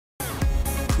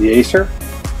the Acer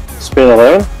Spin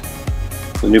 11,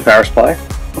 the new power supply,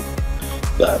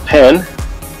 the pen,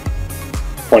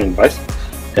 pointing device,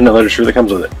 and the literature that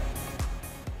comes with it.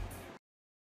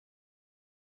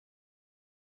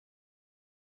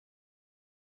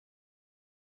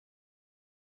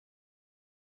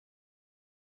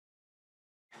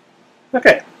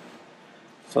 Okay,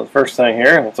 so the first thing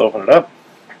here, let's open it up.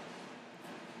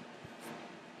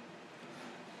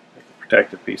 Take the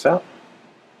protective piece out.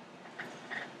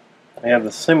 I have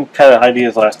the same kind of idea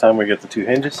as last time. We get the two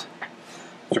hinges,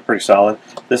 which are pretty solid.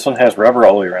 This one has rubber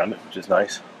all the way around it, which is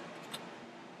nice.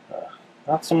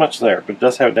 Not so much there, but it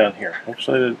does have it down here.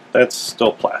 Actually, that's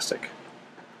still plastic.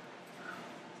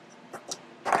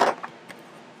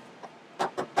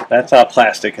 That's not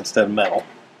plastic instead of metal.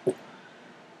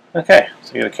 Okay,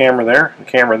 so you get a camera there and a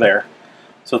camera there.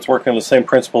 So it's working on the same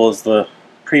principle as the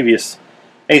previous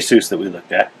Asus that we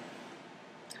looked at.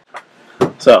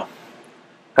 So,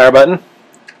 power button,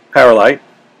 power light.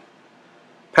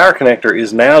 Power connector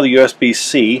is now the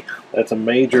USB-C. That's a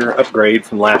major upgrade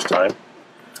from last time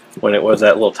when it was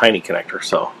that little tiny connector.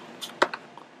 So,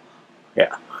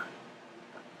 yeah.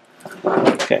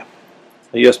 Okay,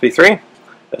 the USB 3,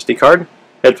 SD card,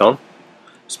 headphone,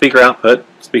 speaker output,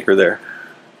 speaker there.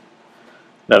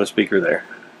 Not a speaker there.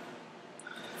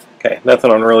 Okay,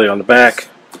 nothing really on the back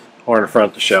or in the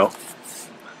front to show.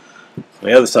 On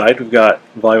the other side, we've got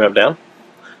volume up down,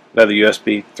 another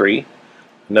USB 3,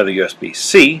 another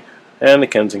USB-C, and the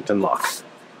Kensington lock.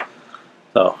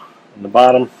 So, on the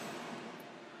bottom.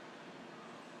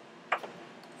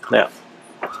 Now,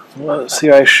 let's see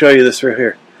if I can show you this right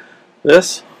here.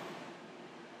 This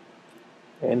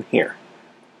and here.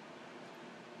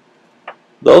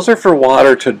 Those are for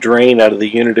water to drain out of the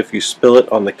unit if you spill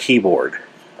it on the keyboard.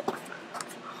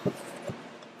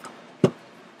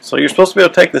 So you're supposed to be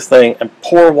able to take this thing and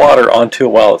pour water onto it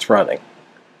while it's running.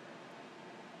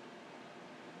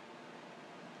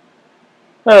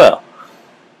 I don't know.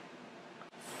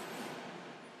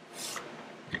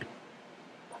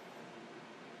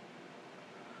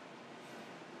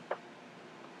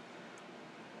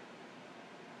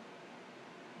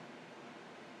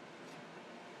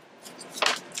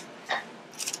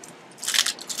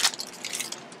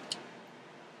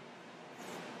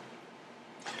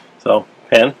 So,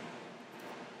 pen.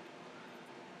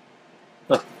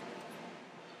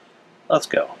 Let's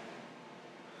go.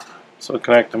 So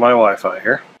connect to my Wi-Fi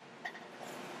here.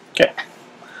 Okay.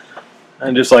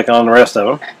 And just like on the rest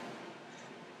of them.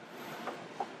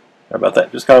 Sorry about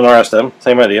that. Just like on the rest of them.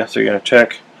 Same idea. So you're going to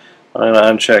check. I'm going to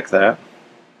uncheck that.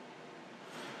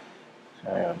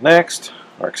 Next.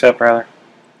 Or accept rather.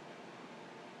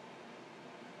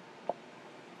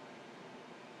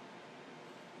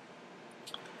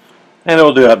 And it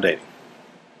will do updating.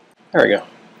 There we go.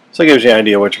 So it gives you an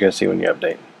idea what you're going to see when you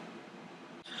update.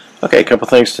 Okay, a couple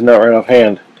things to note right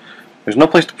offhand. There's no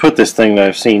place to put this thing that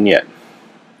I've seen yet.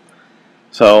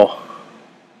 So,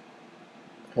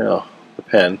 you know, the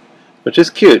pen, which is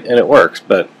cute and it works,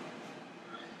 but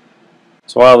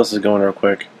so while this is going real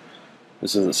quick,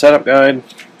 this is the setup guide.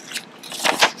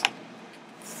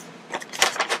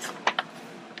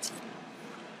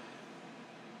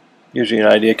 Gives you an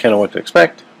idea kind of what to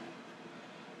expect.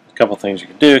 A couple things you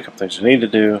can do, a couple things you need to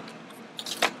do.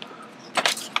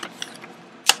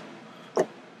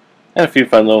 And a few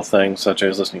fun little things such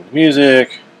as listening to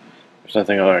music. There's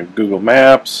nothing on Google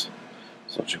Maps,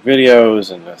 searching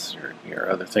videos, and that's your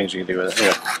other things you can do with it.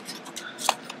 Yeah.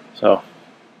 So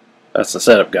that's the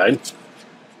setup guide.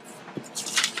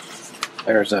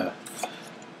 There's a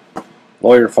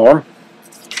lawyer form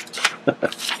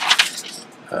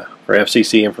for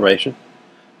FCC information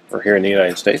for here in the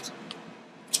United States.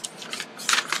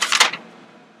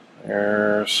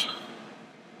 There's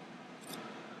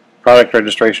product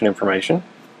registration information.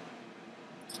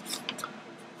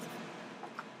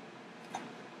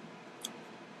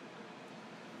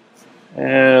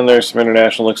 And there's some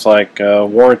international, looks like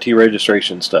warranty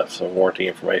registration stuff, so warranty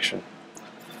information.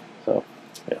 So,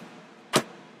 yeah.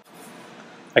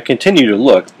 I continue to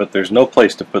look, but there's no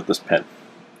place to put this pen.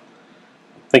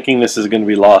 I'm thinking this is going to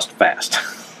be lost fast.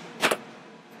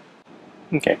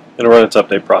 Okay, it'll run its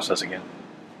update process again.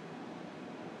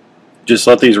 Just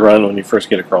let these run when you first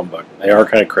get a Chromebook. They are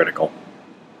kind of critical.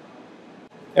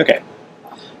 Okay,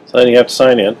 so then you have to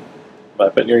sign in by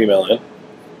putting your email in.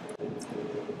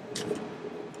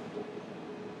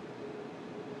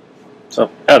 So,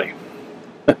 howdy.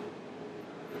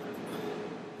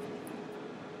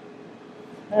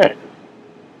 Alright.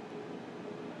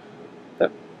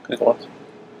 Click once.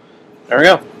 There we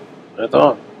go. It's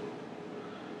on.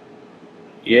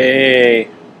 Yay!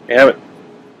 We have it.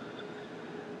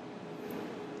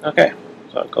 Okay,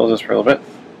 so I'll close this for a little bit.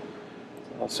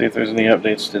 Let's see if there's any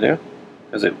updates to do,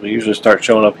 because it will usually start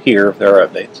showing up here if there are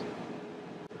updates.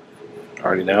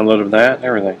 Already downloaded that,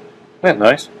 everything. Isn't that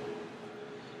nice?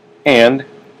 And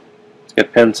it's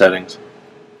got pen settings.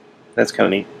 That's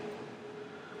kind of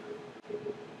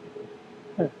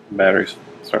neat. Battery's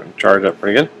starting to charge up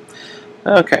pretty good.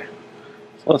 Okay,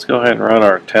 so let's go ahead and run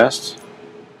our tests.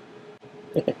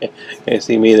 Can't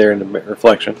see me there in the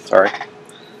reflection, sorry.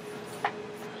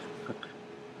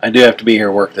 I do have to be here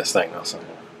to work this thing though, so.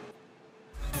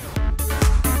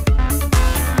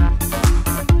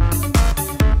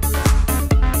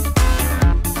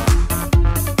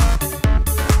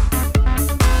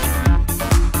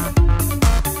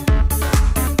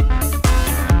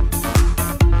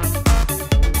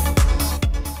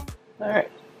 Alright,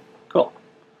 cool.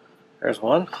 There's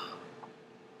one.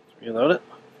 Let's reload it.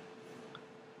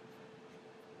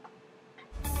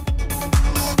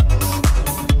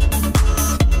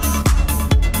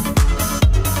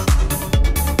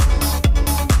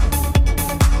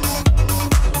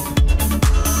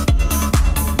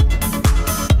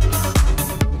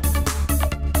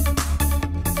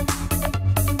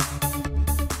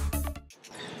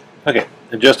 Okay,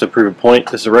 and just to prove a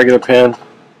point, this is a regular pen.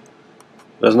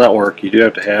 Does not work. You do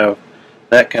have to have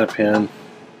that kind of pen.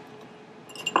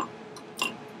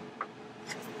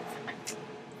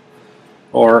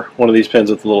 Or one of these pens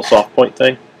with a little soft point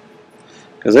thing,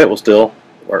 because it will still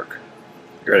work,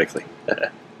 theoretically.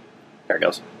 There it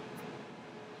goes.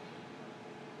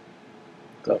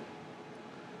 So,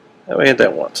 that way hit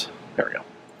that once. There we go.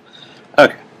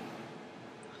 Okay.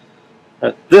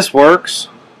 This works.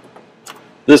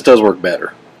 This does work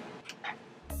better.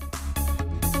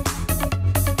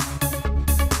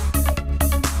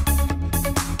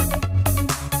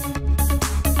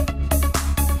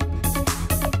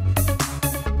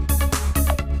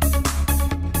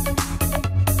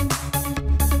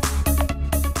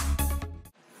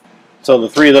 So the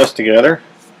three of those together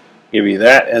give you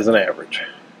that as an average.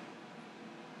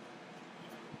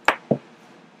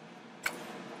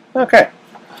 Okay,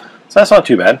 so that's not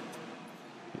too bad.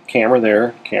 Camera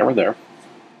there, camera there.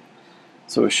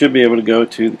 So we should be able to go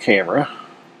to the camera.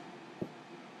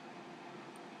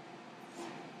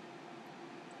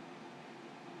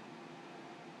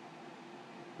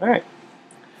 Alright,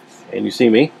 and you see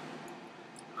me.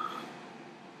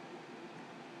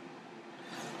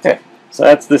 Okay, so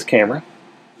that's this camera.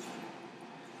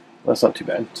 That's not too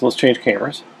bad. So let's change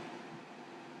cameras.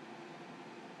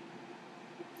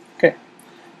 Okay,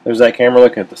 there's that camera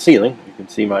looking at the ceiling. You can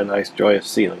see my nice joyous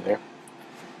ceiling there.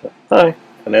 So, hi,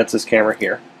 and that's this camera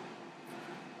here.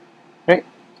 Okay, so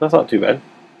that's not too bad.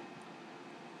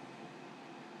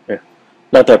 Yeah,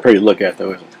 not that pretty to look at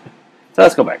though, is it? So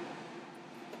let's go back.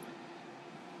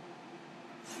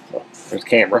 So there's the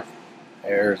camera.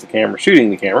 There's the camera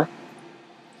shooting the camera.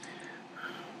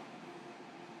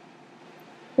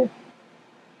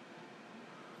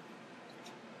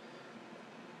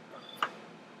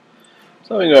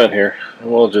 So we go in here and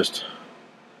we'll just,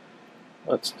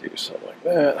 let's do something like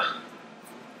that.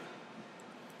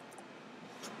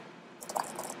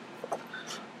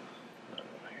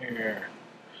 Here.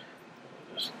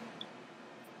 Just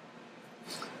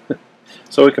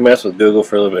so we can mess with Google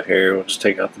for a little bit here. We'll just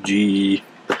take out the G.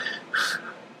 And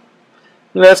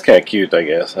that's kind of cute, I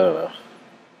guess. I don't know.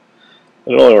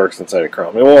 It only works inside of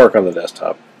Chrome. It won't work on the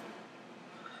desktop.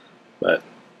 But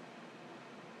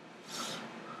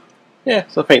yeah,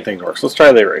 so paint thing works. Let's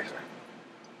try the eraser.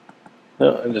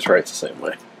 No, it just writes the same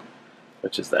way,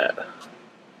 which is that.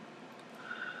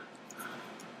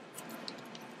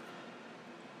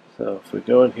 So if we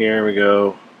go in here, we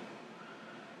go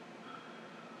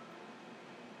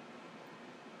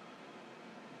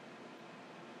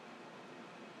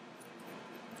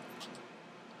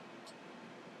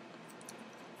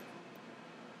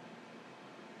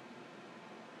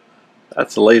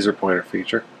that's the laser pointer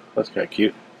feature. That's kind of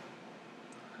cute.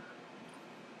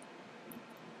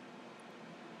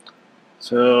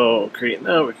 So, create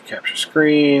now, we can capture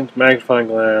screen, magnifying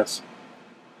glass.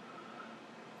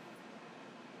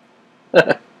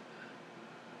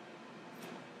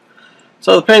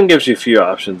 So the pen gives you a few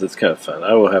options. It's kind of fun,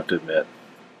 I will have to admit.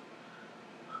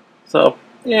 So,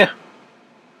 yeah.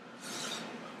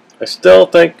 I still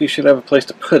think you should have a place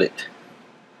to put it.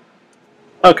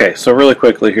 Okay, so really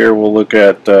quickly here, we'll look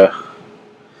at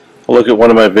one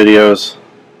of my videos,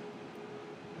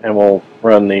 and we'll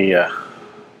run the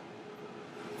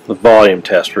volume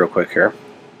test real quick here.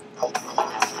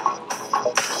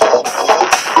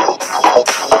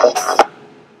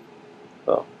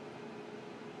 So.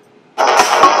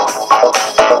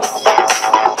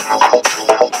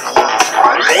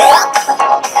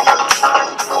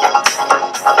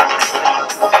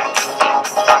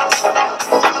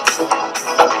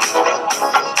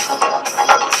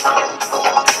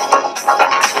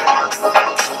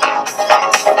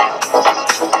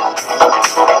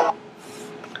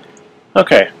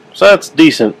 Okay, so that's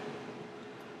decent.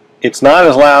 It's not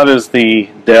as loud as the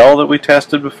Dell that we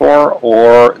tested before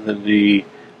or the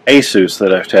Asus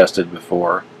that I've tested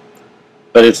before,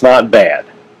 but it's not bad.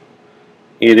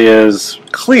 It is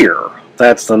clear.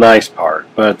 That's the nice part,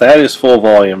 but that is full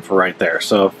volume for right there.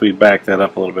 So if we back that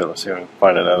up a little bit, let's see if I can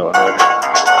find another one. Maybe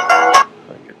I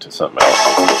can get to something else.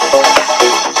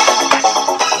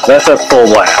 That's at full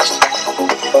blast.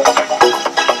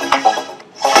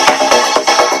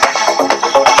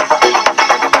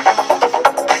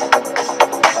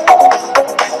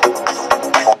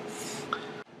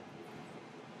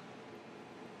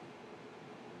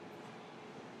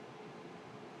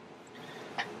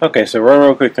 Okay, so run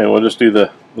real quick then. We'll just do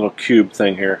the little cube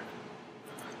thing here.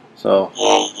 So.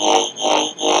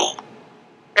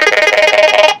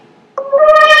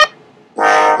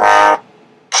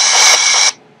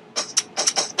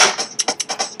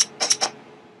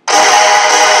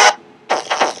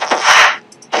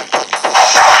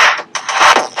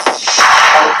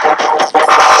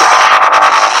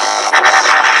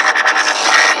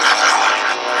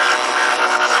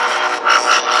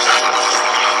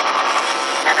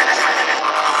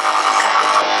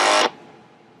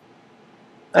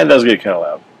 That does get kind of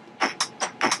loud.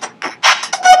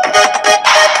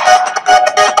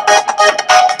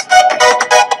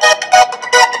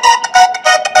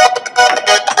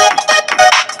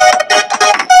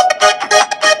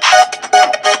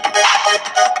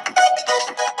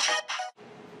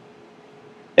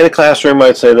 In a classroom,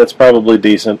 I'd say that's probably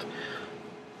decent.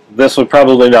 This would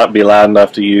probably not be loud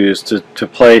enough to use to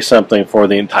play something for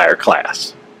the entire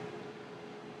class.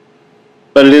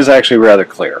 But it is actually rather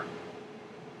clear.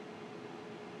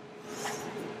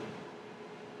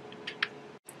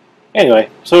 Anyway,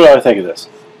 so what do I think of this?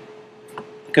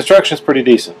 The construction is pretty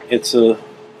decent. It's a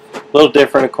little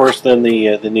different, of course, than the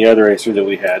other Acer that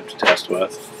we had to test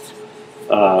with.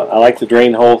 I like the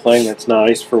drain hole thing. That's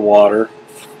nice for water.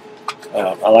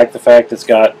 I like the fact it's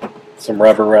got some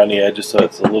rubber around the edges, so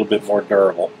it's a little bit more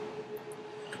durable.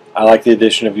 I like the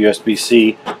addition of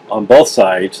USB-C on both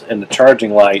sides, and the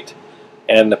charging light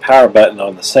and the power button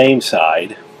on the same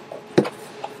side.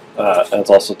 That's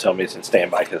also telling me it's in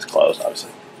standby because it's closed,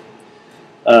 obviously.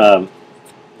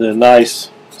 The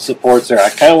nice supports there. I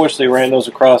kind of wish they ran those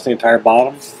across the entire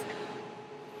bottom,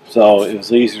 so it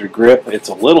was easier to grip. It's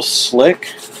a little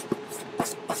slick,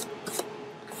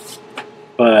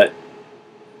 but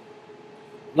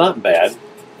not bad.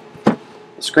 The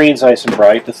screen's nice and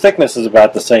bright. The thickness is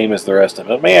about the same as the rest of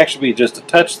it. It may actually be just a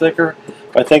touch thicker,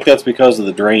 but I think that's because of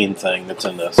the drain thing that's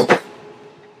in this.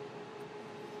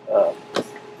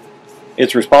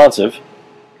 It's responsive.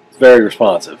 It's very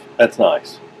responsive. That's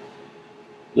nice.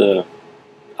 The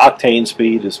octane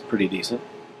speed is pretty decent.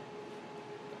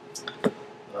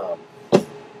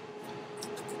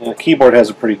 And the keyboard has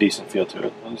a pretty decent feel to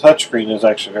it. And the touchscreen is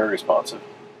actually very responsive.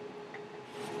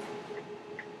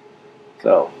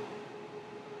 So,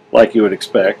 like you would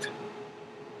expect.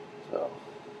 So,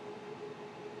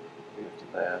 to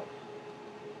that.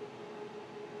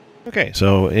 Okay,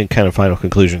 so in kind of final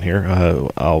conclusion here,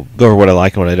 I'll go over what I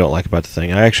like and what I don't like about the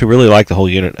thing. I actually really like the whole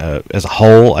unit as a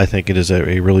whole. I think it is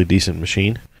a really decent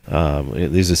machine.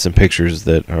 These are some pictures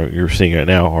that you're seeing right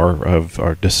now are of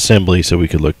our disassembly, so we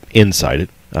could look inside it.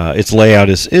 Its layout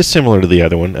is similar to the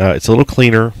other one. It's a little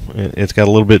cleaner. It's got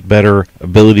a little bit better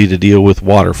ability to deal with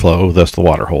water flow, thus the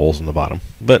water holes in the bottom.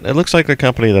 But it looks like the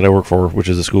company that I work for, which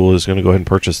is a school, is going to go ahead and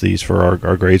purchase these for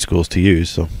our grade schools to use.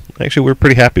 So actually, we're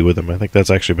pretty happy with them. I think that's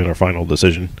actually been our final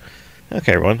decision.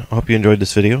 Okay, everyone. I hope you enjoyed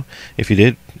this video. If you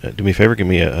did, do me a favor, give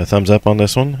me a thumbs up on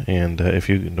this one. And if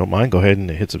you don't mind, go ahead and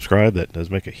hit subscribe. That does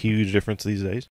make a huge difference these days.